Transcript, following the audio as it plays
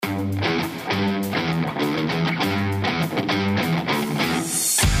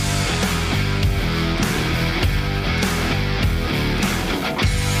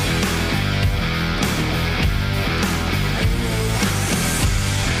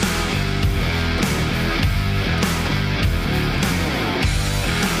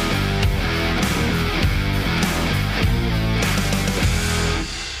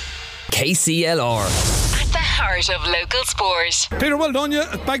KCLR. The heart of local sport. Peter, well done. You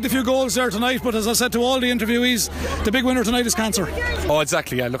bagged a few goals there tonight, but as I said to all the interviewees, the big winner tonight is cancer. Oh,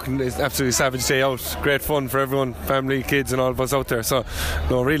 exactly, yeah. Looking, it's absolutely savage day out. Great fun for everyone, family, kids and all of us out there. So,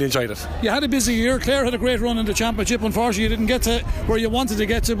 no, really enjoyed it. You had a busy year. Clare had a great run in the championship. Unfortunately, you didn't get to where you wanted to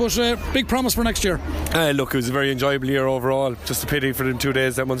get to, but big promise for next year. Look, it was a very enjoyable year overall. Just a pity for them 2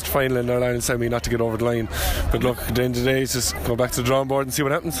 days, that Munster final in our Ireland semi, not to get over the line. But look, at the end of the day, it's just go back to the drawing board and see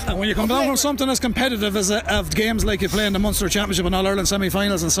what happens. And when you come down from something as competitive as games like you play in the Munster Championship and All-Ireland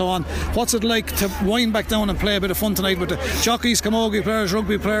semi-finals and so on, what's it like to wind back down and play a bit of fun tonight with the jockeys, camogie players,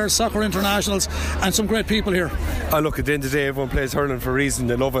 rugby players, soccer internationals and some great people here? Look, at the end of the day, everyone plays hurling for a reason.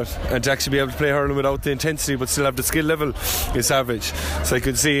 They love it, and to actually be able to play hurling without the intensity but still have the skill level is savage. So I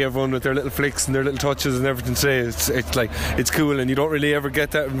could see everyone with their little flicks and their little touches and everything today. It's cool, and you don't really ever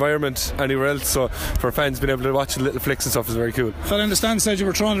get that environment anywhere else. So for fans being able to watch the little flicks and stuff is very cool. Well, I understand said you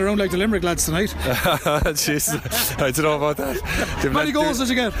were throwing around like the Limerick lads tonight. Jeez, I don't know about that. How many goals did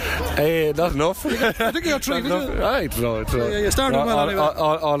you get? Not enough. I think you got 3, didn't you? I don't know. Yeah, you started well anyway.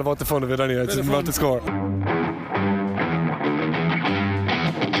 All about the fun of it anyway. It's about the score.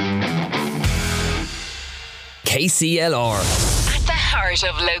 KCLR. Heart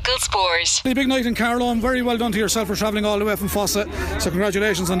of local sport. A big night in Carlow, and very well done to yourself for travelling all the way from Fossa, so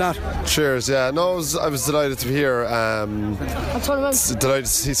congratulations on that. Cheers. Yeah, no, I was delighted to be here. Delighted to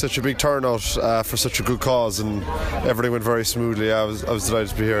see such a big turnout for such a good cause, and everything went very smoothly. I was delighted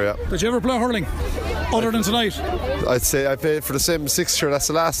to be here. Yeah. Did you ever play hurling other than tonight? I'd say I played for the same fixture. That's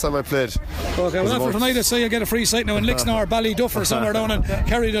the last time I played. Okay, well after tonight I'd say you get a free site now in Lixnar or Ballyduff or somewhere down in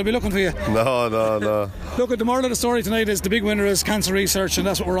Kerry. They'll be looking for you. No. Look, at the moral of the story tonight is the big winner is cancer research, and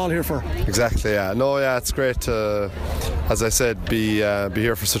that's what we're all here for. Exactly, yeah. No, yeah, it's great to, as I said, be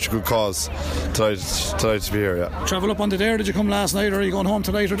here for such a good cause. Delighted to be here, yeah. Travel up on the Dare, did you come last night, or are you going home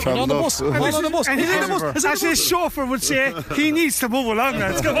tonight? Or on the bus? On the bus. And as his chauffeur would say, he needs to move along now.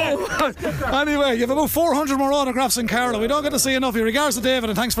 Let's go home. Anyway, you have about 400 more autographs in Carlow. We don't get to see enough. Your regards to David,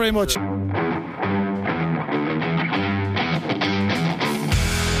 and thanks very much.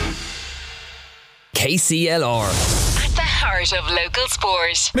 KCLR. Heart of local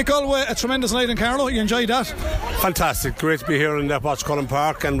sport. Mick Galway, a tremendous night in Carlow. You enjoyed that? Fantastic, great to be here in Watchcullen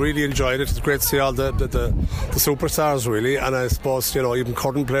Park, and really enjoyed it. It's great to see all the superstars really, and I suppose even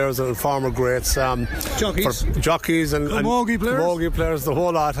current players and former greats, jockeys and camogie players, the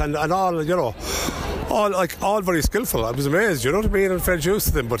whole lot, and all all very skillful. I was amazed, you know what I mean, and fair dues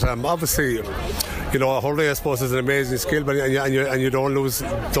to them. But obviously, hurling I suppose is an amazing skill, but and you don't lose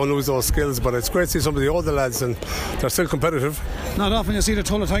those skills. But it's great to see some of the older lads, and they're still competitive. Not often you see the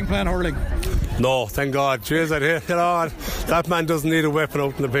Tulla Tank playing hurling. No, thank God. Jeez, I'd hear, that man doesn't need a weapon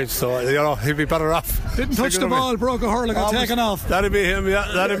out on the pitch, so he'd be better off. Didn't touch the ball, broke a hurling, got taken off. That'd be him, yeah,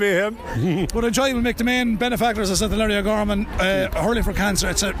 that'd be him. But enjoyable, Mick. The main benefactors, as I said, the Larry O'Gorman, Hurling for Cancer.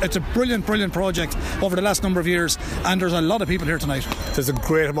 It's a brilliant project over the last number of years, and there's a lot of people here tonight. There's a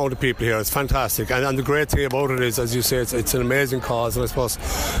great amount of people here. It's fantastic, and the great thing about it is, as you say, it's an amazing cause, and I suppose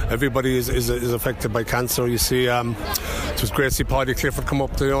everybody is affected by cancer. You see, it was great to see Paudie Clifford come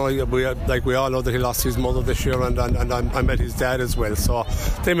up. We all know that he lost his mother this year, and I met his dad as well. So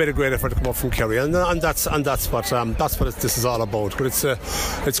they made a great effort to come up from Kerry, and that's what this is all about. But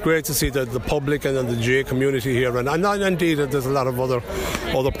it's great to see the public and the GA community here, and indeed there's a lot of other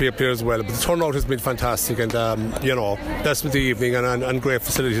people here as well. But the turnout has been fantastic, and best with the evening, and great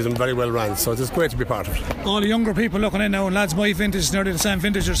facilities and very well run. So it's great to be part of it. All the younger people looking in now, and lads my vintage, nearly the same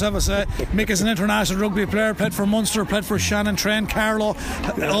vintage yourself. Mick is an international rugby player, played for Munster, played for Shannon, trained Carlow,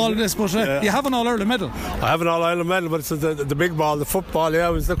 all of this, but you have an All-Ireland medal. I have an All-Ireland medal, but it's the big ball, the football. Yeah, I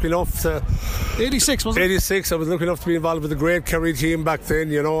was lucky enough to 86, wasn't it? 86. I was lucky enough to be involved with the great Kerry team back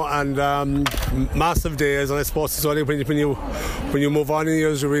then, and massive days. And I suppose it's only when you move on in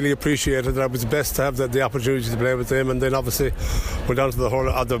years you really appreciate it. That it was best to have the opportunity to play with them, and then obviously went down to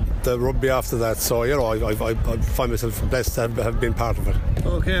the rugby after that. So I find myself blessed to have been part of it.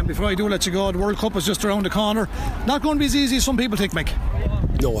 Okay, and before I do let you go, the World Cup is just around the corner. Not going to be as easy as some people think, Mick.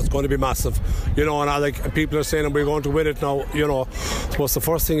 No, it's going to be massive, and people are saying we're going to win it now. I suppose the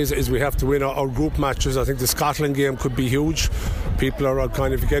first thing is we have to win our group matches. I think the Scotland game could be huge. People are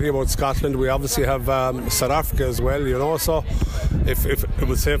kind of forgetting about Scotland. We obviously have South Africa as well, so if it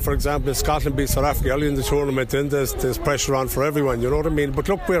would say, for example, if Scotland beat South Africa early in the tournament, then there's pressure on for everyone, you know what I mean? But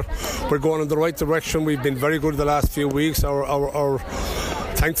look, we're going in the right direction. We've been very good the last few weeks. Our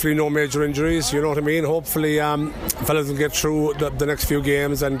thankfully no major injuries, you know what I mean. Hopefully fellas will get through the next few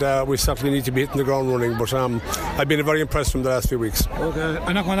games, and we certainly need to be hitting the ground running, but I've been very impressed from the last few weeks. Okay,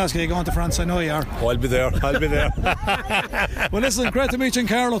 I'm not going to ask you going to France, I know you are. I'll be there. Well, listen, great to meet you in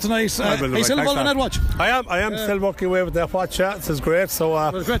Carlow tonight. Are you still involved in that watch? I am still working away with that watch. This is great. So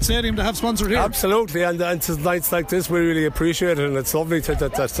well, it's a great stadium to have sponsored here. Absolutely, and nights like this we really appreciate it, and it's lovely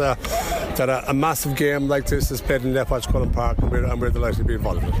that a massive game like this is played in Left Watch Cullen Park, and we're delighted to be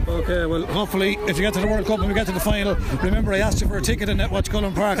involved in it. Okay, well, hopefully if you get to the World Cup and we get to the final, remember I asked you for a ticket in Left Watch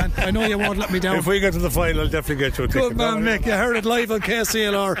Cullen Park, and I know you won't let me down. If we get to the final, I'll definitely get you a ticket. Good man, Mick, you heard it live on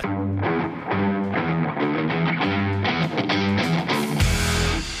KCLR.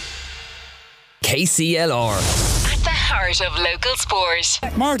 KCLR. Heart of local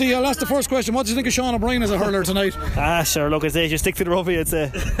sport. Marty, I'll ask the first question. What do you think of Sean O'Brien as a hurler tonight? Sure, look, I say you stick to the rugby, I'd say.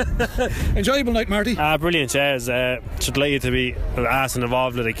 Enjoyable night, Marty? Brilliant, yeah. It's delighted to be asked and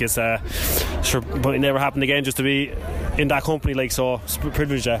involved. Like, it's sure, but it never happened again, just to be in that company, like, so it's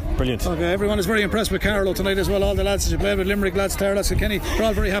privileged, brilliant. Okay, everyone is very impressed with Carlow tonight as well. All the lads that you played with, Limerick lads, Tara lads, Kenny, they're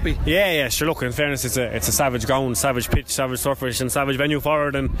all very happy. Yeah, sure, look, in fairness, it's a savage ground, savage pitch, savage surface and savage venue for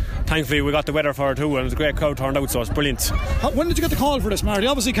it, and thankfully we got the weather for it too, and it's a great crowd turned out, so it's brilliant. When did you get the call for this, Marty?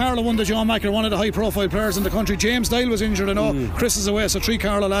 Obviously Carlow won the John Macker, one of the high profile players in the country. James Dyle was injured, I know. Chris is away, so 3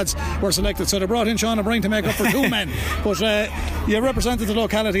 Carlow lads were selected, so they brought in Sean O'Brien to make up for 2 men, but you represented the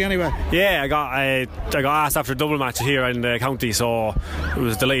locality anyway. Yeah, I got asked after a double match here in the county, so it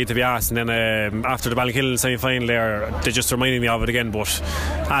was delighted to be asked, and then after the Ballinkillen semi-final there, they just reminded me of it again. But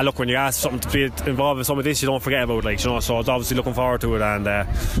look, when you ask something to be involved in some of this, you don't forget about it, like, you know, so I was obviously looking forward to it, and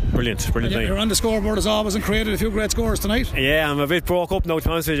brilliant night. You're on the scoreboard as always and created a few great scores tonight. Yeah, I'm a bit broke up now, to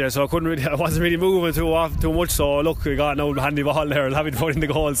be honest with you, so I wasn't really moving too much, so look, we got an old handy ball there and happy to put in the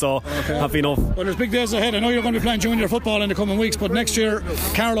goal, so happy enough. Well, there's big days ahead. I know you're going to be playing junior football in the coming weeks, but next year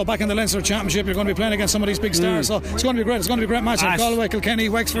Carlow back in the Leinster Championship, you're going to be playing against some of these big stars, so it's going to be great. It's going to be a great match. Galway, Kilkenny,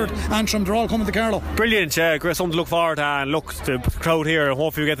 Wexford, Antrim, they're all coming to Carlow. Brilliant, yeah, great, something to look forward to, and look, the crowd here,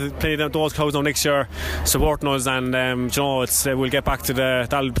 hopefully we get to play those crowds now next year supporting us, and you know, we'll get back to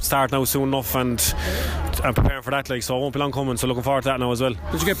that'll start now soon enough, and I'm preparing for that, like, so it won't be long coming, so looking forward to that now as well.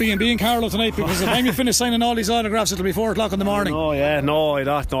 Did you get B&B in Carlow tonight? Because by the time you finish signing all these autographs, it'll be 4 o'clock in the morning. No, I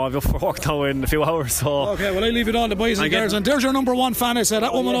don't. No, I've got for work now in a few hours, so. Okay, well, I leave it all the boys and girls, and there's your number 1 fan, I said,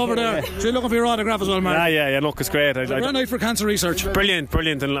 that woman over there. So you're looking for your autograph as well, man. Yeah, look, it's great. Great night for cancer research. Brilliant,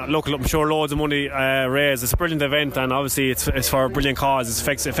 and look, I'm sure loads of money raised. It's a brilliant event, and obviously it's for a brilliant cause.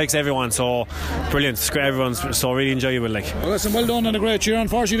 It affects everyone, so brilliant. It's great, everyone's so really enjoyable, like. Well, listen, well done and a great cheer.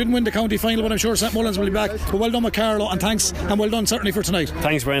 Unfortunately, you didn't win the county final, but I'm sure St Mullins will be back. But well done with Carlow, and thanks, and well done certainly for tonight.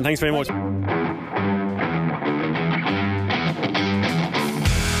 Thanks, Brian. Thanks very much.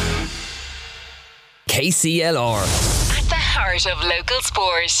 KCLR. Heart of local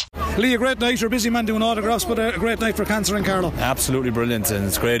sport. Lee, a great night. You're a busy man doing autographs, but a great night for cancer in Carlow. Absolutely brilliant, and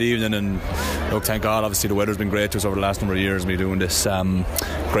it's a great evening, and look, thank God, obviously the weather's been great to us over the last number of years, me doing this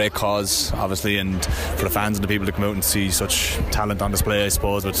great cause, obviously, and for the fans and the people to come out and see such talent on display, I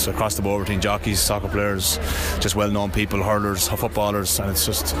suppose, but across the board between jockeys, soccer players, just well-known people, hurlers, footballers, and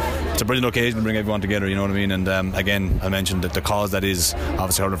it's a brilliant occasion to bring everyone together, you know what I mean. And again, I mentioned that the cause that is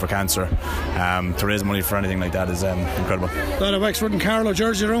obviously Hurling for Cancer, to raise money for anything like that is incredible. Lot of Wexford and Carlow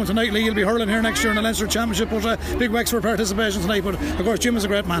jersey around tonight. Lee, you'll be hurling here next year in the Leinster Championship, but big Wexford participation tonight. But of course Jim is a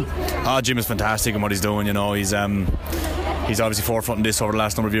great man. Jim is fantastic in what he's doing, you know. He's obviously forefronting this over the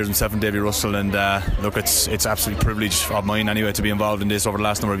last number of years in 7th Davy Russell, and look, it's absolutely a privilege of mine anyway to be involved in this over the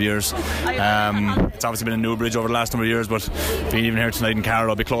last number of years. It's obviously been in Newbridge over the last number of years, but being even here tonight in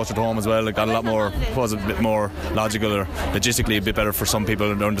Carlow, a bit closer to home as well, it got a lot more, was a bit more logical or logistically a bit better for some people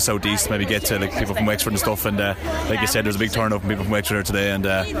around the southeast, maybe get to like people from Wexford and stuff, and like you said, there's a big turnout from people from Wexford here today, and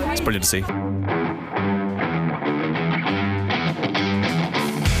it's brilliant to see.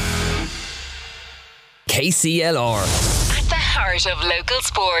 KCLR. Heart of local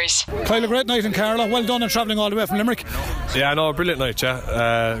sport. Kyle, a great night in Carlow. Well done and travelling all the way from Limerick. Yeah, no, brilliant night,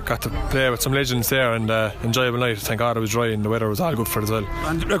 yeah. Got to play with some legends there, and enjoyable night. Thank God it was dry and the weather was all good for it as well.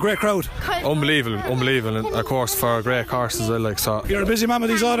 And a great crowd. Unbelievable, and of course for a great course as well, like, so. You're a busy man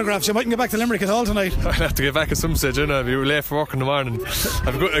with these autographs. You mightn't get back to Limerick at all tonight. I'll have to get back at some stage, you know. If you were late for work in the morning,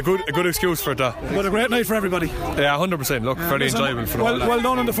 I've got a good excuse for that. But a great night for everybody. Yeah, 100%. Look, very enjoyable for all. Well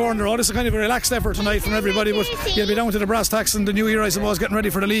done on the 400 road. It's a kind of a relaxed effort tonight from everybody, but you'll be down to the brass tacks in the new year, I suppose, getting ready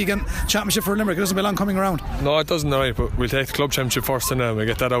for the league and championship for Limerick. It doesn't be long coming around. No, it doesn't, right, but we'll take the club championship first, and we'll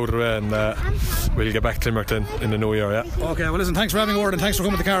get that out of the way, and we'll get back to Limerick then in the new year, yeah. Okay, well listen, thanks for having a word, and thanks for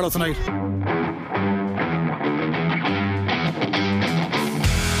coming to Carlow tonight.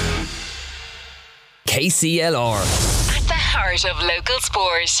 KCLR. heart of local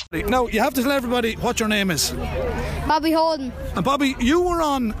sport. Now, you have to tell everybody what your name is. Bobby Holden. And Bobby, you were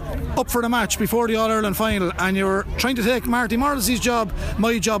up for the match before the All-Ireland final, and you were trying to take Marty Morrissey's job,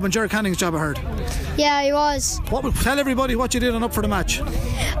 my job and Jerry Canning's job, I heard. Yeah, I was. Tell everybody what you did on Up for the Match.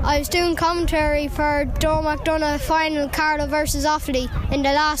 I was doing commentary for Dó McDonagh final, Carlow versus Offaly, in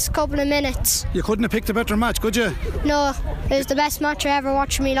the last couple of minutes. You couldn't have picked a better match, could you? No, it was the best match I ever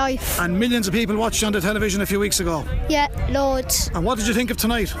watched in my life. And millions of people watched you on the television a few weeks ago. Yeah, loads. And what did you think of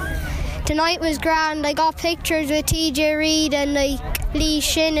tonight? Tonight was grand. I got pictures with TJ Reid and Lee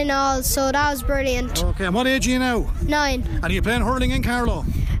Shin and all, so that was brilliant. Okay, and what age are you now? 9. And are you playing hurling in Carlow?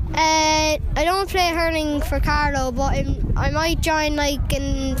 I don't play hurling for Carlow, but I might join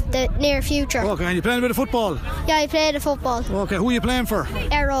in the near future. Okay, and you playing a bit of football? Yeah, I play the football. Okay, who are you playing for?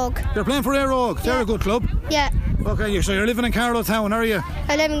 Airog. You're playing for Airog? They're a good club. Yeah. Okay, so you're living in Carlow town, are you?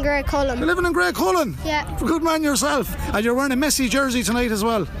 I live in Grey Cullen. You're living in Grey Cullen? Yeah. Good man yourself. And you're wearing a Messi jersey tonight as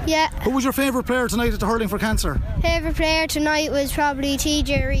well? Yeah. Who was your favourite player tonight at the Hurling for Cancer? Favourite player tonight was probably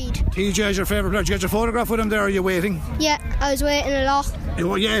TJ Reid. TJ is your favourite player. Did you get your photograph with him there, or are you waiting? Yeah, I was waiting a lot.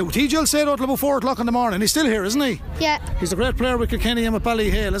 Yeah, TJ will stay out till about 4 o'clock in the morning. He's still here, isn't he? Yeah. He's a great player with Kilkenny and with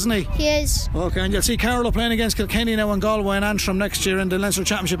Ballyhale, isn't he? He is. Okay, and you'll see Carlow playing against Kilkenny now and Galway and Antrim next year in the Leinster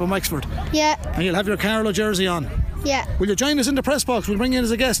Championship in Wexford. Yeah. And you'll have your Carlow jersey on. Yeah. Will you join us in the press box? We'll bring you in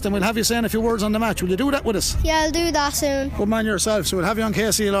as a guest and we'll have you saying a few words on the match. Will you do that with us? Yeah, I'll do that soon. Good man yourself, so we'll have you on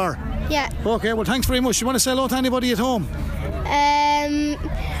KCLR. Yeah. Okay, well thanks very much. You want to say hello to anybody at home?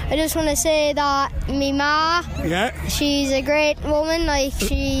 I just want to say that me ma, she's a great woman.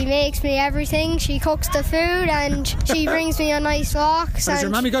 She makes me everything. She cooks the food and she brings me on nice walks. Has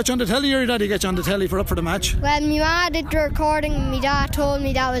your mammy got you on the telly, or your daddy got you on the telly for Up for the Match? Well, me ma did the recording and me dad told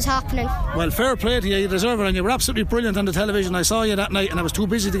me that was happening. Well, fair play to you. You deserve it, and you were absolutely brilliant on the television. I saw you that night and I was too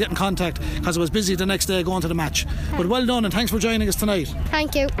busy to get in contact because I was busy the next day going to the match. But well done, and thanks for joining us tonight.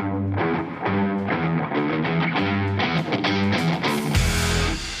 Thank you.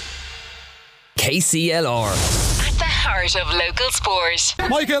 KCLR. Heart of local sport.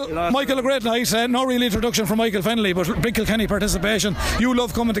 Michael, a great night. No real introduction from Michael Fennelly, but big Kilkenny participation. You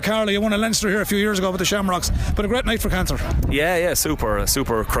love coming to Carlow. You won a Leinster here a few years ago with the Shamrocks, but a great night for Cancer. Yeah,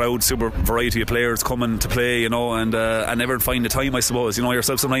 super crowd, super variety of players coming to play, and never find the time, I suppose.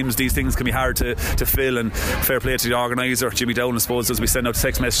 Yourself, sometimes these things can be hard to fill, and fair play to the organiser, Jimmy Down, I suppose, as we send out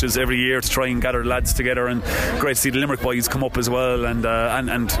text messages every year to try and gather lads together, and great to see the Limerick boys come up as well, and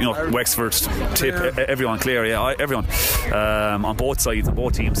Wexford, Tip, everyone, Clare, everyone. On both sides, on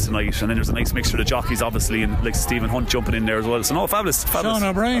both teams tonight, and then there's a nice mixture of the jockeys, obviously, and like Stephen Hunt jumping in there as well. So no, fabulous. Sean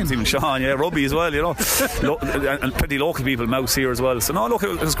O'Brien, even Sean, Robbie as well, and plenty of local people, Mouse here as well. So no, look,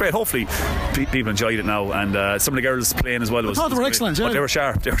 it was great. Hopefully, people enjoyed it now, and some of the girls playing as well. I thought they were excellent. But they were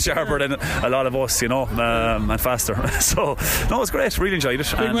sharp. They were sharper than a lot of us, and faster. So no, it was great. Really enjoyed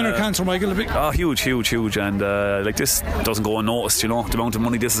it. Big winner, Cancer, Michael. Huge, and like this doesn't go unnoticed. The amount of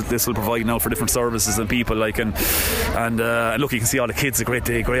money this will provide now for different services and people, and look, you can see all the kids. A great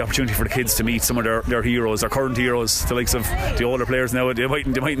day, great opportunity for the kids to meet some of their heroes, their current heroes, the likes of the older players now. They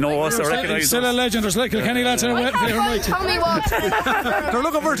might know us or recognise us. Still a legend. There's like Kilkenny lads in a wet player night. Tommy Walsh. They're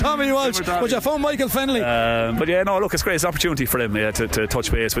looking for Tommy Walsh, but you found Michael Fennelly. But look, it's great. It's an opportunity for them to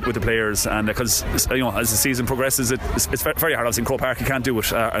touch base with the players, and because as the season progresses, it's very hard. Obviously in Croke Park you can't do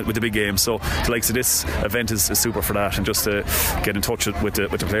it with the big games, so the likes of this event is super for that, and just to get in touch with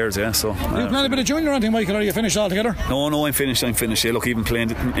the players. So you playing a bit of junior or anything, Michael? Are you finished altogether? No, I'm finished. Yeah, look, even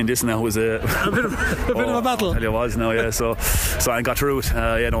playing in this now was a bit of a battle. It was now, yeah. So I got through it.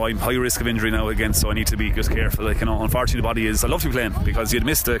 I'm high risk of injury now again, so I need to be just careful. Unfortunately, the body is. I love to be playing because you'd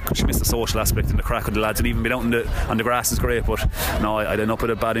miss the social aspect and the crack of the lads, and even being out on the grass is great. But no, I'd end up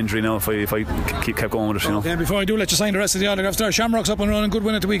with a bad injury now if I kept going with it. Okay, before I do let you sign the rest of the autographs there, Shamrocks up and running, good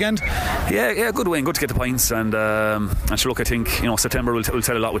win at the weekend. Yeah, good win, good to get the points, and sure, look, I think September will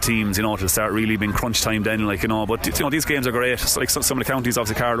tell a lot with teams. It'll start really being crunch time then, but these games are great. Like some of the counties,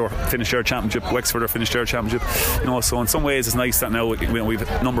 obviously Carlow finished their championship, Wexford finished their championship, so in some ways it's nice that now we've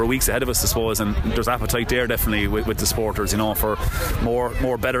a number of weeks ahead of us, I suppose, and there's appetite there definitely with the supporters, for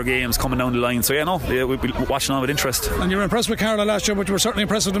more better games coming down the line. So we'll be watching on with interest. And you were impressed with Carlow last year, but you were certainly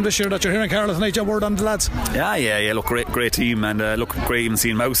impressed with them this year. That you're here in Carlow tonight, your word on the lads. Yeah, look, great team, and look, great even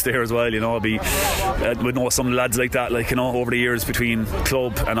seeing Mouse there as well. We know some of the lads like that, over the years between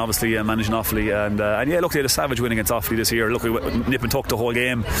club and obviously managing Offaly, and look, they had a savage win win against Offaly this year. Look, we nip and tuck the whole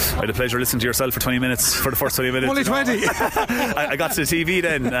game. I had the pleasure of listening to yourself for 20 minutes for the first 20 minutes. Only 20. I got to the TV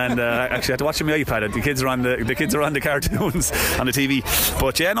then, and actually had to watch it on my iPad. The kids are on the cartoons on the TV.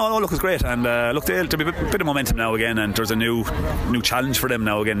 But yeah, no, look, it was great. And look, there'll be a bit of momentum now again, and there's a new challenge for them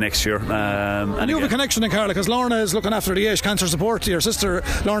now again next year. And you have a connection in Carlow, because Lorna is looking after the Age Cancer Support. Your sister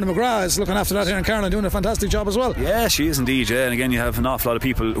Lorna McGrath is looking after that here in Carlow, doing a fantastic job as well. Yeah, she is indeed. Yeah, and again, you have an awful lot of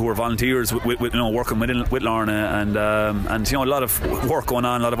people who are volunteers with working with Lorna, and a lot of work going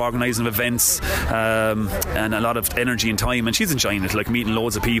on, a lot of organising of events, and a lot of energy and time, and she's enjoying it, like meeting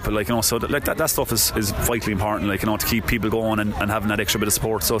loads of people, so that stuff is vitally important, to keep people going and having that extra bit of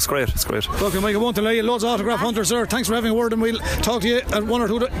support. So it's great. Look, Mike, I won't delay you. Loads of autograph hunters there. Thanks for having a word, and we'll talk to you at one or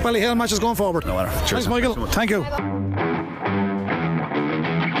two Ballyhale matches going forward. No matter. Cheers. Thanks, Michael. Thank you.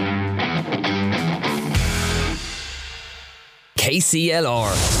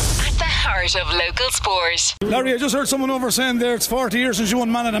 KCLR. Heart of local sport. Larry, I just heard someone over saying there it's 40 years since you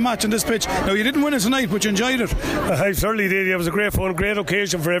won man of the match on this pitch. Now, you didn't win it tonight, but you enjoyed it. I certainly did. It was a great fun, great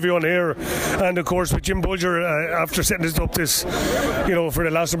occasion for everyone here. And of course, with Jim Bolger, after setting this up for the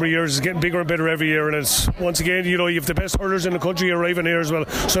last number of years, it's getting bigger and better every year. And it's, once again, you have the best hurlers in the country arriving here as well.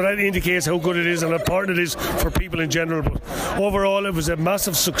 So that indicates how good it is and how important it is for people in general. But overall, it was a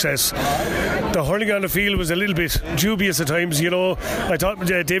massive success. The hurling on the field was a little bit dubious at times. I thought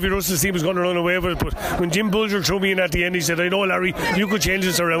David Russell's team was going to run away with it, but when Jim Bolger threw me in at the end, he said, I know, Larry, you could change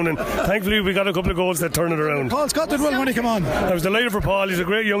this around, and thankfully we got a couple of goals that turned it around. Paul Scott did well when he came on. I was delighted for Paul. He's a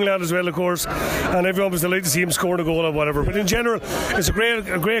great young lad as well, of course, and everyone was delighted to see him scoring a goal or whatever. But in general, it's a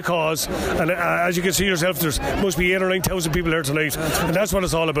great cause, and as you can see yourself, there must be 8,000 or 9,000 people here tonight, and that's what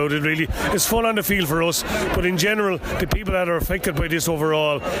it's all about. It really, it's fun on the field for us, but in general, the people that are affected by this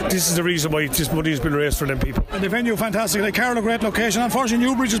overall, this is the reason why this money has been raised for them people. And the venue fantastic, like Carlow, great location. Unfortunately,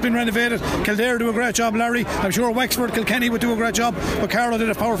 Newbridge has been renovated. Kildare do a great job, Larry. I'm sure Wexford, Kilkenny would do a great job, but Carlow did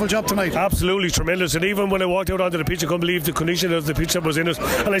a powerful job tonight. Absolutely tremendous. And even when I walked out onto the pitch, I couldn't believe the condition of the pitch that was in it.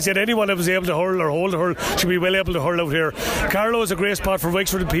 And I said anyone that was able to hurl or hold a hurl should be well able to hurl out here. Carlow is a great spot for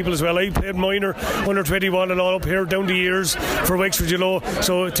Wexford people as well. I played minor, under 21 and all up here down the years for Wexford,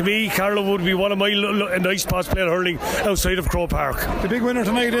 So to me, Carlow would be one of my nice spots playing hurling outside of Croke Park. The big winner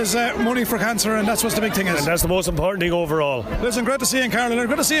tonight is money for cancer, and that's what the big thing is. And that's the most important thing overall. Listen, great to see you in Carlow.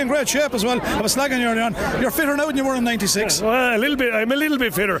 Great to see you in great shape as well. I was slagging you earlier on. You're fitter now than you were in 96. Well, a little bit. I'm a little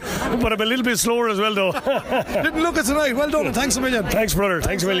bit fitter, but I'm a little bit slower as well, though. Didn't look it tonight. Well done, and thanks a million. Thanks, brother.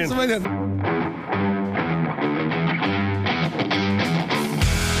 Thanks a million.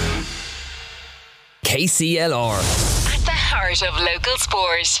 KCLR. Heart of local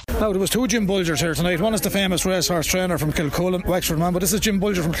sport. Now, there was two Jim Bolgers here tonight. One is the famous racehorse trainer from Kilcullen, Wexford man, but this is Jim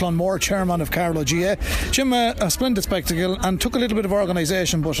Bolger from Clonmore, chairman of Carlow GA. Jim, a splendid spectacle, and took a little bit of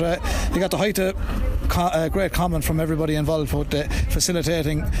organisation, but he got the height of great comment from everybody involved with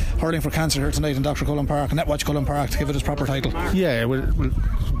facilitating hurling for cancer here tonight in Dr. Cullen Park, Netwatch Cullen Park, to give it its proper title. Yeah,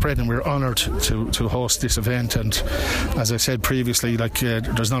 Brendan, we're honoured to host this event, and as I said previously,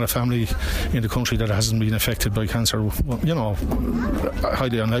 there's not a family in the country that hasn't been affected by cancer.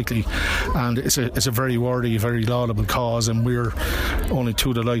 Highly unlikely, and it's a very worthy, very laudable cause, and we're only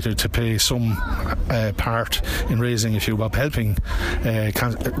too delighted to play some part in raising a few bob, helping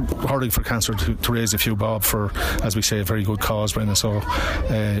hurling for cancer to raise a few bob for, as we say, a very good cause, Brendan. So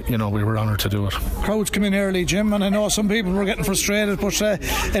we were honoured to do it. Crowds come in early, Jim, and I know some people were getting frustrated, but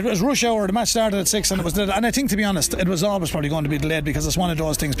it was rush hour. The match started at 6 and it was delayed. And I think, to be honest, it was always probably going to be delayed, because it's one of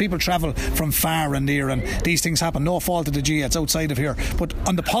those things. People travel from far and near, and these things happen. No fault of the G, it's outside of here. But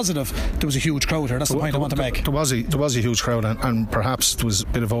on the positive, there was a huge crowd here. That's the point I want to make. There was a huge crowd, and perhaps there was a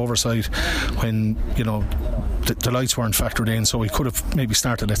bit of oversight when the lights weren't factored in, so we could have maybe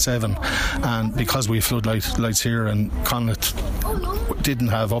started at 7, and because we have floodlights here and Connacht didn't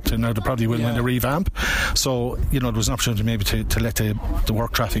have up to now, they probably will when they revamp, so there was an opportunity maybe to let the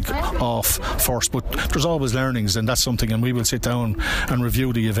work traffic off first, but there's always learnings, and that's something, and we will sit down and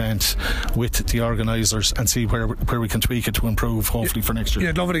review the event with the organisers and see where we can tweak it to improve, hopefully, for next year.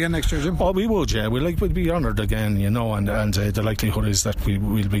 You'd love it again next year, Jim? Oh, we would, yeah. We'd be honoured again, and the likelihood is that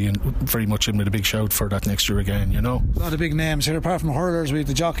we'll be very much in with a big shout for that next year again, A lot of big names here, apart from hurlers, we had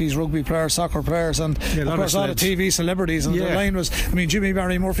the jockeys, rugby players, soccer players, and of course all the TV celebrities, and the line was, Jimmy,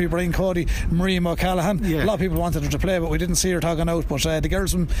 Barry Murphy, Brian Cody, Miriam O'Callaghan. A lot of people wanted her to play, but we didn't see her talking out, but the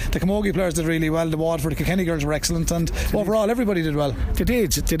girls from the Camogie players did really well. The Waterford, the Kilkenny girls were excellent, and overall everybody did well. They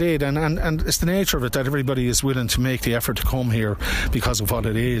did, and and it's the nature of it that everybody is willing to make the effort to come here because of what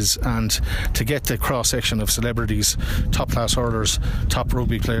it is, and to get the cross section of celebrities, top class hurlers, top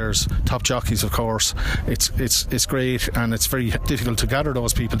rugby players, top jockeys, of course. It's great, and it's very difficult to gather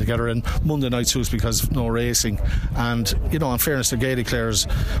those people together in Monday night suits because of no racing. And in fairness, the Gaelic players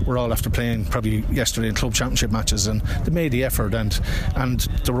were all after playing probably yesterday in club championship matches, and they made the effort, and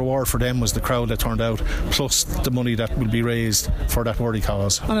the reward for them was the crowd that turned out, plus the money that will be raised for that worthy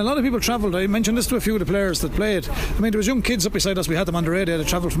cause. And a lot of people travelled. I mentioned this to a few of the players that played. I mean, there was young kids up beside us. We had them on the radio. They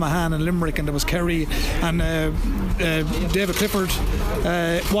travelled from Mahan and Limerick, and there was Kerry and David Clifford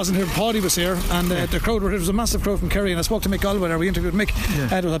wasn't here. Paudie was here, and the crowd there was a massive crowd from Kerry. And I spoke to Mick Galway there. We interviewed Mick.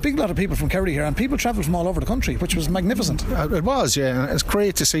 There was a big lot of people from Kerry here, and people travelled from all over the country, which was magnificent. It was, yeah. It's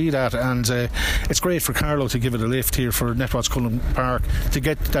great to see that, and it's great for Carlow to give it a lift here, for Netwatch Cullen Park to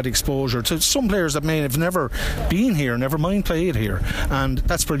get that exposure to some players that may have never been here, never mind played here, and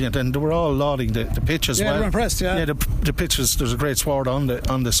that's brilliant. And they were all lauding the pitch as well. Yeah, they were impressed. Yeah, the pitch there's a great sward on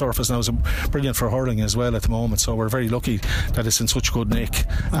the surface now. It's brilliant for hurling as well at the moment. So we're very lucky that it's in such good nick,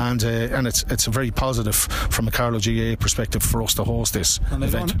 and it's a very positive from a Carlow GA perspective for us to host this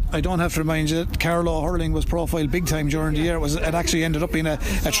event. I don't have to remind you that Carlow hurling was profiled big time during the year. It actually ended up being a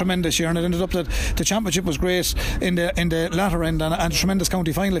tremendous year, and it ended up that the championship was great in the latter end, and a tremendous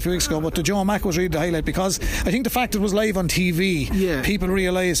county final a few weeks ago. But the Joe Mac was really the highlight, because I think the fact it was live on TV, people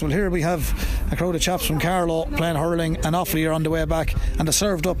realised, well, here we have a crowd of chaps from Carlow playing hurling, and Offaly are on the way back, and they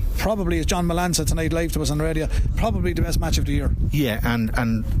served up probably, as John Milan said tonight live to us on the radio, probably the best match of the year. Yeah, and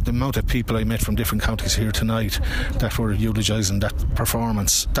the amount of people I met from different counties here tonight that were eulogising that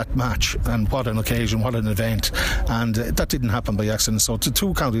performance, that match, and what an occasion, what an event, and that didn't happen by accident. So to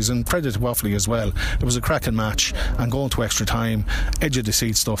two counties, and credit to Offaly as well, it was a cracking match, and going to extra time, edge of the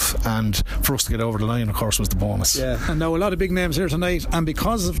seat stuff, and for us to get over the line, of course, was the bonus. Yeah, and now a lot of big names here tonight, and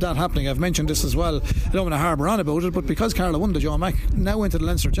because of that happening, I've mentioned this as well, I don't want to harbour on about it, but because Carlow won the Joe Mac, now into the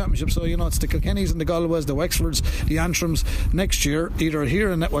Leinster Championship, so it's the Kilkennys and the Galways, the Wexfords, the Antrams next year, either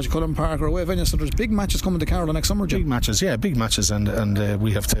here in Netwatch Cullen Park or away venue. So there's big matches coming to Carlow next summer, Jim. Big matches, and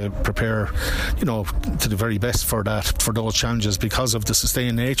we have to prepare to the very best for that, for those challenges, because of the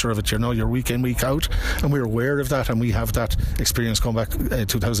sustained nature of it. You're week in, week out, and we're aware of that, and we have that experience going back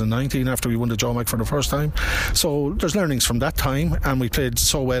 2019 after we won the Joe Mac for the first time. So there's learnings from that time, and we played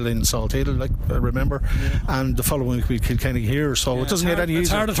so well in Salthill, like I remember, and the following week we Kilkenny here, so it doesn't get any easier.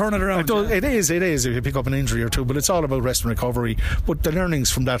 It's hard to turn it around. It is if you pick up an injury or two, but it's all about rest and recovery. But the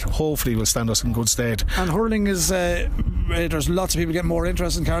learnings from that hopefully will stand us in good stead. And hurling is there's lots of people getting more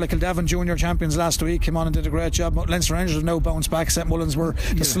interest in Carlow. Kildavin junior champions last week came on and did a great job. Leinster Rangers have now bounced back. St Mullins were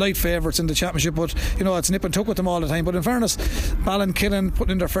the slight favourites in the championship, but it's nip and tuck with them all the time. But in fairness, Ballinkillen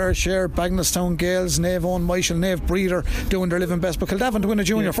putting in their fair share, Bagnallstown Gales, Nave Owen Michael, Nave Breeder doing their living best, but Kildavin to win a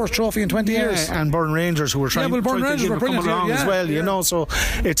junior first trophy in 20 years, and Burn Rangers who were trying to come along as well, so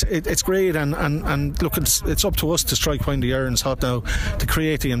it's great, and look, it's up to us to strike when the iron's hot now, to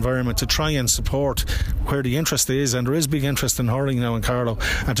create the environment, to try and support where the interest is, and there is big interest in hurling now in Carlow,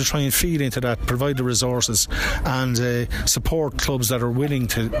 and to try and feed into that, provide the resources, and support clubs that are willing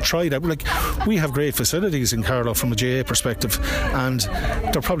to try that. Like, we have great facilities in Carlow from a GA perspective, and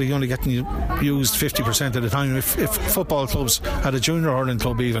they're probably only getting used 50% of the time. If football clubs had a junior hurling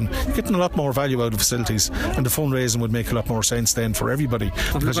club even, you're getting a lot more value out of facilities, and the fundraising would make a lot more sense then for everybody.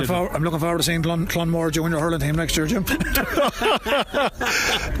 I'm looking forward to seeing Clonmore junior hurling team next year, Jim.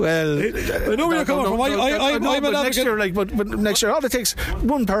 Well, I know where you're coming from. But next year, all it takes,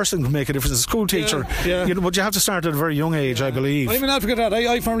 one person can make a difference. A school teacher, but you have to start at a very young age, I believe. I'm an advocate of that.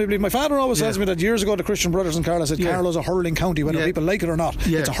 I firmly believe. My father always tells me that years ago the Christian Brothers in Carlow said Carlow's a hurling county, whether people like it or not.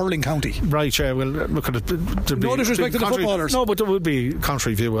 It's a hurling county. Right, yeah. Well, look at it. No disrespect to the footballers. No, but there would be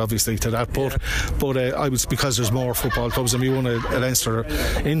contrary view, obviously, to that. But I was, because there's more football clubs and we won a Leinster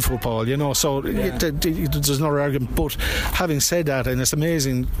in football, so there's no argument. But having said that, and it's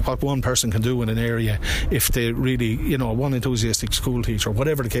amazing what one person can do in an area if they really, one enthusiastic school teacher,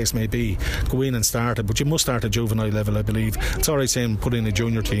 whatever the case may be, go in and start it. But you must start at juvenile level, I believe. It's all right saying put in a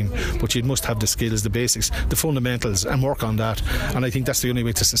junior team, but you must have the skills, the basics, the fundamentals, and work on that. And I think that's the only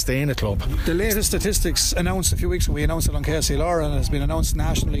way to sustain a club. The latest statistics announced a few weeks ago, we announced it on KCLR, and it has been announced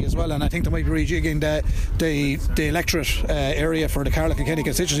nationally as well, and I think they might be rejigging the electorate area for the Carlow Kilkenny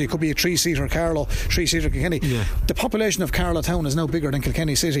constituency. It could be a 3-seater Carlow, 3-seater Kilkenny. The population of Carlow town is now bigger than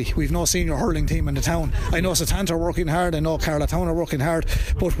Kilkenny city. We've no senior hurling team in the town. I know Satanta are working hard, I know Carlow town are working hard,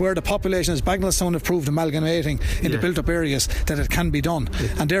 but where the population is, Bagnallstown have proved amalgamating in the built up areas that it can be done,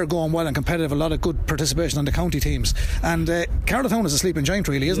 and they're going well and competitive. A lot of good participation on the county teams. And Carlow Town is a sleeping giant,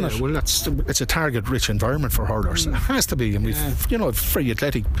 really, isn't it? Well, it's a target-rich environment for hurlers. It has to be, and we've very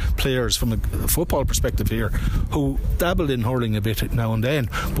athletic players from a football perspective here who dabbled in hurling a bit now and then.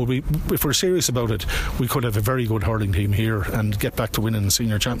 But if we're serious about it, we could have a very good hurling team here and get back to winning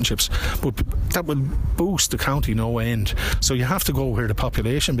senior championships. But that will boost the county no end. So you have to go where the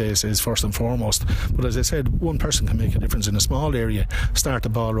population base is first and foremost. But as I said, one person can make a difference in a small area. Start the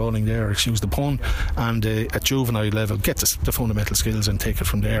ball rolling there, excuse the pun, and at juvenile level get the fundamental skills and take it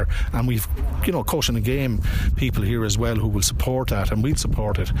from there. And we've coaching the game people here as well who will support that, and we'll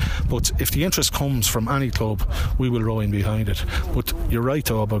support it. But if the interest comes from any club, we will row in behind it. But you're right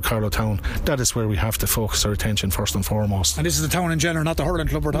though about Carlow Town. That is where we have to focus our attention first and foremost. And this is the town in general, not the hurling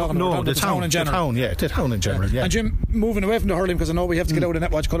club we're talking about. No, the town in general. The town in general, yeah. And Jim, moving away from the hurling, because I know we have to get out and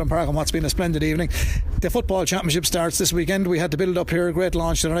watch Cullen Park on what's been a splendid evening. The football championship starts this weekend. We had to build up here, great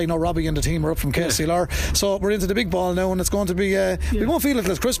launch tonight. I know Robbie and the team are up from KCLR, so we're into the big ball now, and it's going to be we won't feel it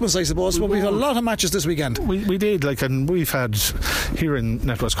till Christmas, I suppose, but we've a lot of matches this weekend. We did, and we've had here in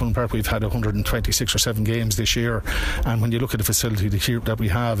NetWest Cullen Park, we've had 126 or 7 games this year, and when you look at the facility that we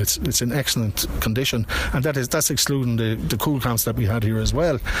have, it's in excellent condition, and that's excluding the cool camps that we had here as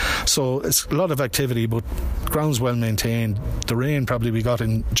well. So it's a lot of activity, but ground's well maintained. The rain probably we got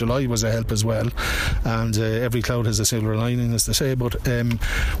in July was a help as well, and every cloud has a silver lining, as they say. But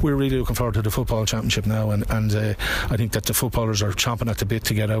we're really looking forward to the football championship now, and I think that the footballers are chomping at the bit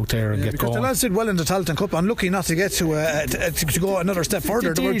to get out there and get going. The lads did well in the Tailteann Cup, unlucky not to get to go another step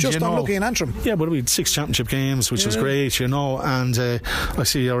further. They were just unlucky in Antrim. Yeah, but we had 6 championship games, which was great, and I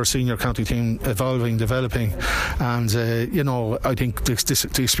see our senior county team evolving, developing, and I think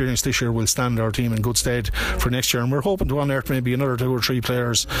the experience this year will stand our team in good stead for next year, and we're hoping to unearth maybe another 2 or 3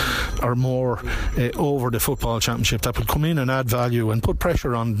 players or more over the football championship that will come in and add value and put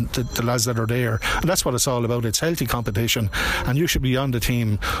pressure on the lads that are there. And that's what it's all about. It's healthy competition, and you should be on the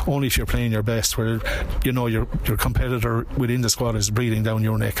team only if you're playing your best, where your competitor within the squad is breathing down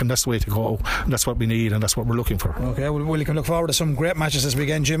your neck, and that's the way to go, and that's what we need, and that's what we're looking for. Okay, well, we can look forward to some great matches this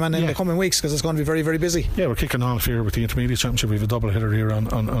weekend, Jim, and in the coming weeks, because it's going to be very, very busy. Yeah, we're kicking off here with the Intermediate Championship. We have a double header here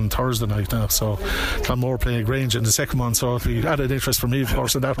on Thursday night now, so Clonmore playing Grange in the second one, so it'll be added interest for me, of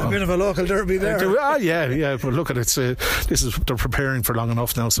course, in that one. A bit of a local derby there. Yeah, but look at it, they're preparing for long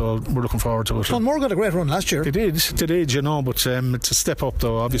enough now, so we're looking forward to it. Clonmore got a great run last year. They did, but it's a step up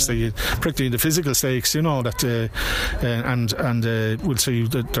though, obviously, particularly in the physical stakes, and we'll see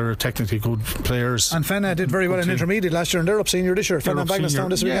that they're technically good players. And Fenna did very well in intermediate last year, and they're up senior this year. Fenna and Bagnallstown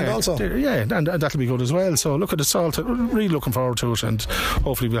this weekend also. And that'll be good as well. So look at the salt, really looking forward to it, and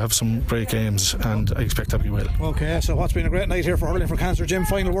hopefully we'll have some great games, and I expect that we will. Okay, so what's been a great night here for Hurling for Cancer, Jim?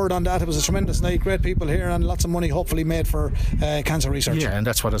 Final word on that. It was a tremendous night, great people here, and lots of money hopefully made for cancer research. Yeah, and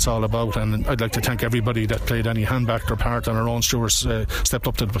that's what it's all about, and I'd like to thank everybody that played any hand back their part, and our own stewards stepped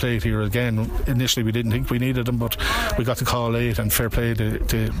up to the plate here again. Initially we didn't think we needed them, but we got the call late, and fair play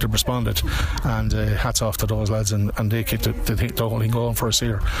they responded, and hats off to those lads, and they kept the whole thing going for us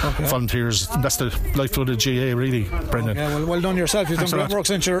here. Okay. Volunteers, that's the lifeblood of GA, really, Brendan. Okay, well done yourself. You've done great work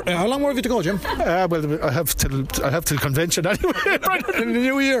since you're how long more have you to go, Jim? Well, I have till convention anyway. In the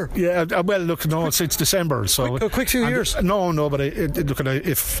new year. Yeah, well look, no, it's December, so a quick few years. No, but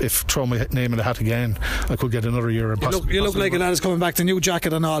if throw my name in the hat again, I could get another year. You look like a lad is coming back to new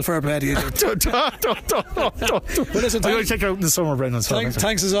jacket and all. Fair play to you. Don't. But listen, I'm going to take out in the summer, Brendan.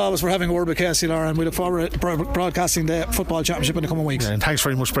 Thanks as always for having a word with KCLR, and we look forward to broadcasting the football championship in the coming weeks. Yeah, and thanks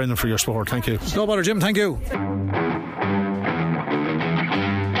very much, Brendan, for your support. Thank you. No bother, Jim. Thank you.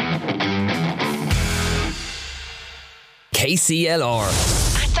 KCLR.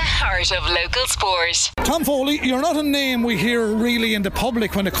 Heart of local sport. Tom Foley, you're not a name we hear really in the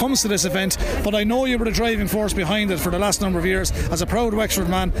public when it comes to this event, but I know you were the driving force behind it for the last number of years as a proud Wexford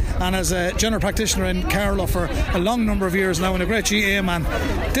man and as a general practitioner in Carlow for a long number of years now, and a great GA man.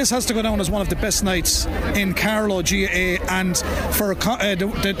 This has to go down as one of the best nights in Carlow GA, and for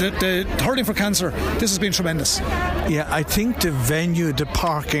the Hurling for Cancer, this has been tremendous. Yeah, I think the venue, the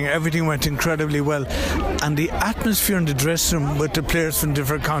parking, everything went incredibly well, and the atmosphere in the dressing room with the players from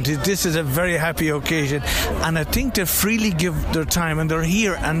different counties. This is a very happy occasion, and I think they freely give their time, and they're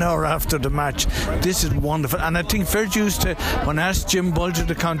here an hour after the match. This is wonderful, and I think fair dues to, when I asked Jim Bolger,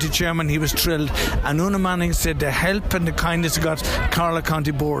 the county chairman, he was thrilled, and Una Manning said the help and the kindness they got Carlow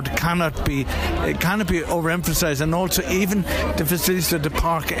County Board cannot be overemphasised, and also even the facilities of the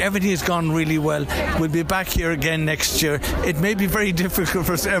park, everything has gone really well. We'll be back here again next year. It may be very difficult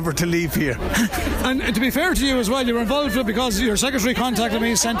for us ever to leave here. And to be fair to you as well, you were involved with it because your secretary contacted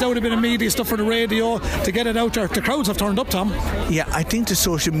me, sent out a bit of media stuff for the radio. to get it out there. The crowds have turned up, Tom. Yeah, I think the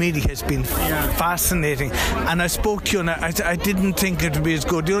social media has been fascinating, and I spoke to you and I didn't think it would be as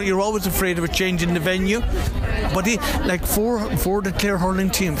good. You're always afraid of a change in the venue, but for the Clare hurling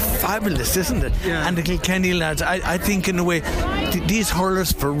team, fabulous, isn't it? And the Kilkenny lads, I think in a way these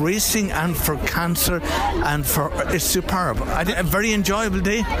hurlers for racing and for cancer and for it's superb. A very enjoyable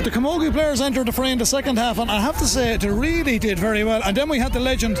day. The Camogie players entered the fray in the second half, and I have to say they really did very well. And then we had the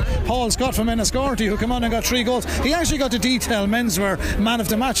legend Paul Scott from Enniscorthy, who came on and got 3 goals. He actually got to detail menswear man of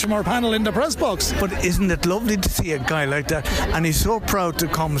the match from our panel in the press box. But isn't it lovely to see a guy like that? And he's so proud to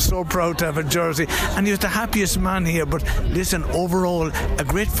come, so proud to have a jersey, and he was the happiest man here. But listen, overall a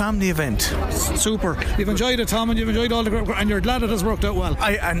great family event. Super. You've enjoyed it, Tom, and you've enjoyed all the group, and you're glad it has worked out well.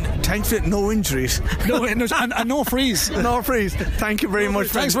 And thanks for no injuries. and no freeze. No freeze. Thank you very much.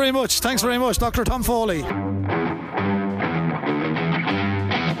 Thanks very much. Thanks very much, Dr. Tom Foley.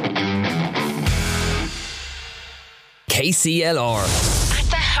 KCLR.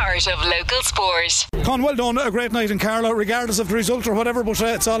 Heart of local sport. Con, well done. A great night in Carlow, regardless of the result or whatever, but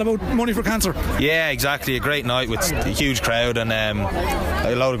it's all about money for cancer. Yeah, exactly. A great night with a huge crowd and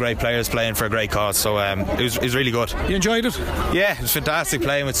a load of great players playing for a great cause. So it was really good. You enjoyed it? Yeah, it was fantastic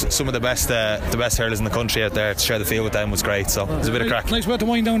playing with some of the best hurlers in the country out there. To share the field with them was great. So it was a bit of crack. Nice way to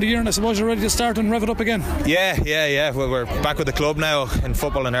wind down the year, and I suppose you're ready to start and rev it up again. Yeah. Well, we're back with the club now in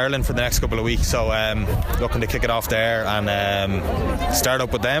football in Ireland for the next couple of weeks. So looking to kick it off there and start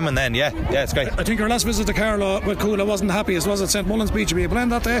up with them, and then it's great. I think our last visit to Carlow with Coola wasn't happy, as was at St Mullins Beach. Were you playing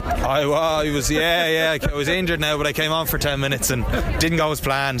that day? I was I was injured now, but I came on for 10 minutes and didn't go as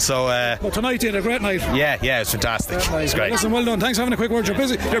planned. So but tonight you had a great night. Yeah, it was fantastic. It's great. Listen, well done. Thanks for having a quick word.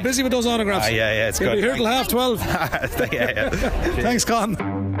 You're busy with those autographs. Yeah, it's good. You'll be here till 12:30. yeah. Thanks, Con.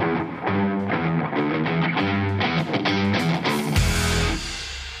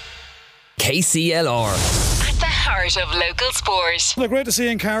 KCLR. Heart of local sport. Well, great to see you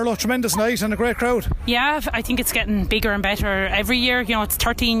in Carlow. Tremendous night and a great crowd. Yeah, I think it's getting bigger and better every year. You know, it's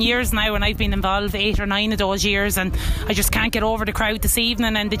 13 years now and I've been involved 8 or 9 of those years, and I just can't get over the crowd this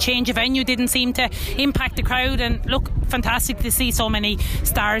evening, and the change of venue didn't seem to impact the crowd. And look, fantastic to see so many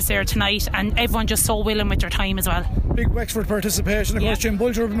stars there tonight, and everyone just so willing with their time as well. Big Wexford participation. Of course, Jim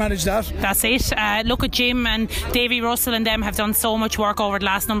Bolger managed that. That's it. Look at Jim and Davy Russell and them have done so much work over the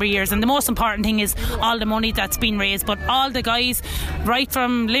last number of years, and the most important thing is all the money that's been raised. But all the guys right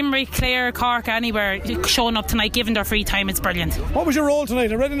from Limerick, Clare, Cork, anywhere showing up tonight, giving their free time. It's brilliant. What was your role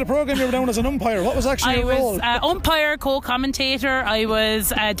tonight? I read in the programme you were down as an umpire. What was actually your role? I was umpire, co-commentator. I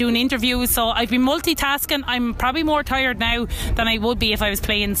was doing interviews, so I've been multitasking. I'm probably more tired now than I would be if I was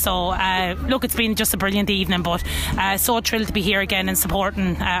playing. So look, it's been just a brilliant evening, but so thrilled to be here again and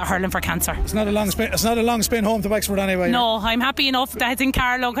supporting Hurling for Cancer. It's not a long spin home to Wexford anyway. No, I'm happy enough that it's in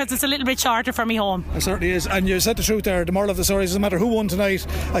Carlow because it's a little bit shorter for me home. It certainly is. And you said the truth there. The moral of the story is, doesn't matter who won tonight.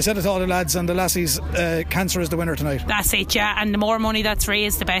 I said it to all the lads and the lassies, cancer is the winner tonight. That's it, yeah. And the more money that's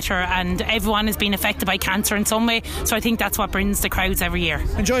raised, the better. And everyone has been affected by cancer in some way, so I think that's what brings the crowds every year.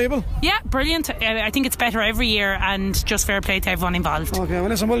 Enjoyable? Yeah, brilliant. I think it's better every year, and just fair play to everyone involved. Okay, well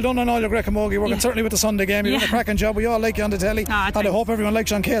listen, well done on all your great camogie work, and certainly with the Sunday game. You're doing a cracking job. We all like you on the telly, and I hope everyone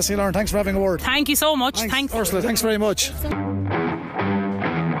likes you on KCLR, and thanks for having a word. Thank you so much. Thanks. Ursula, thanks very much.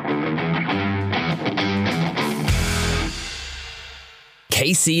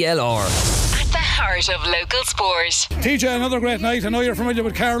 KCLR. Heart of local sport. TJ, another great night. I know you're familiar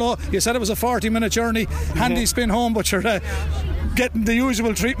with Carlow. You said it was a 40-minute journey, handy spin home, but you're getting the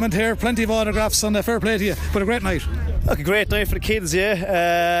usual treatment here. Plenty of autographs, and fair play to you. But a great night. Look, a great night for the kids,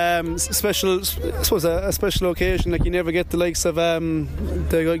 yeah. Special, I suppose a special occasion. Like, you never get the likes of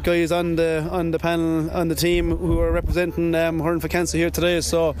the guys on the panel, on the team who are representing Hurling for Cancer here today.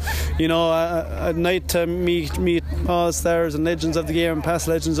 So, you know, a night to meet all stars and legends of the game, past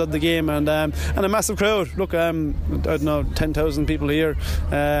legends of the game, and a massive crowd. Look, I don't know, 10,000 people here.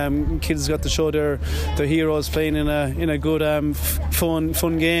 Kids got to show their heroes playing in a good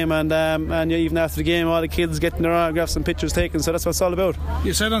fun game, and even after the game, all the kids getting their autographs and pictures taken. So that's what it's all about.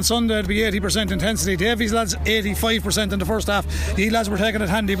 You said on Sunday it'd be 80% intensity. Davies lads 85% in the first half. You lads were taking it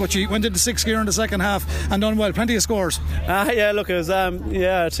handy, but you went into 6th gear in the second half and done well. Plenty of scores. Yeah, look, it was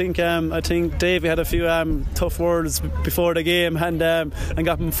I think Davey had a few tough words before the game and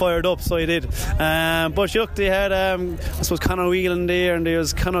got them fired up, so he did. But look, they had I suppose Conor Whelan there, and there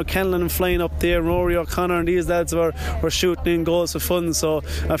was Conor Kenlon flying up there, Rory O'Connor, and these lads were shooting in goals for fun. So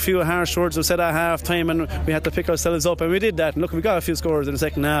a few harsh words were said at half time, and we had to pick ourselves levels up, and we did that. And look, we got a few scores in the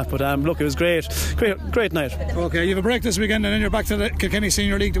second half, but look, it was great night. Okay, you have a break this weekend, and then you're back to the Kilkenny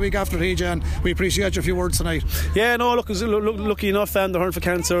Senior League the week after, TJ, and we appreciate your few words tonight. Yeah, no, look, lucky enough, the Hurling for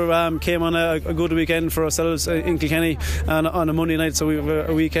Cancer came on a good weekend for ourselves in Kilkenny on a Monday night, so we have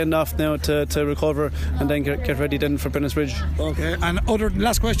a weekend off now to recover and then get ready then for Bridge. Okay, and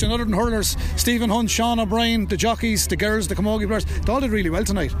last question, other than hurlers, Stephen Hunt, Sean O'Brien, the jockeys, the girls, the camogie players, they all did really well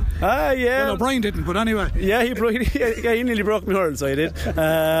tonight. Yeah. Well, O'Brien didn't, but anyway. Yeah, he nearly broke my hurl, so he did.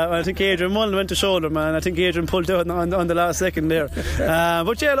 I think Adrian Mullen went to shoulder, man. I think Adrian pulled out on the last second there.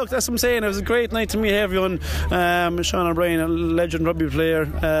 But yeah, look, that's what I'm saying. It was a great night to meet everyone. Sean O'Brien, a legend rugby player.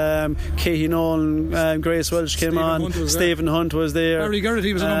 Katie Nolan, Grace Welsh came on. Stephen Hunt was there. Barry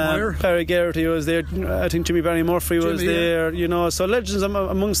Geraghty was an umpire. Barry Geraghty was there. I think Jimmy Barry Murphy was there. You know, so legends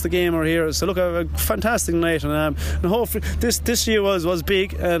amongst the game are here. So look, a fantastic night, and hopefully this year was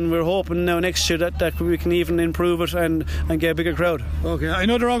big, and we're hoping now next year that we can even improve it and get a bigger crowd. Okay, I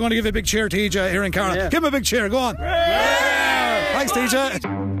know they're all going to give a big cheer to TJ here in Carlow. Yeah. Give him a big cheer. Go on. Yeah. Thanks,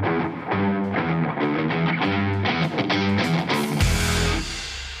 TJ.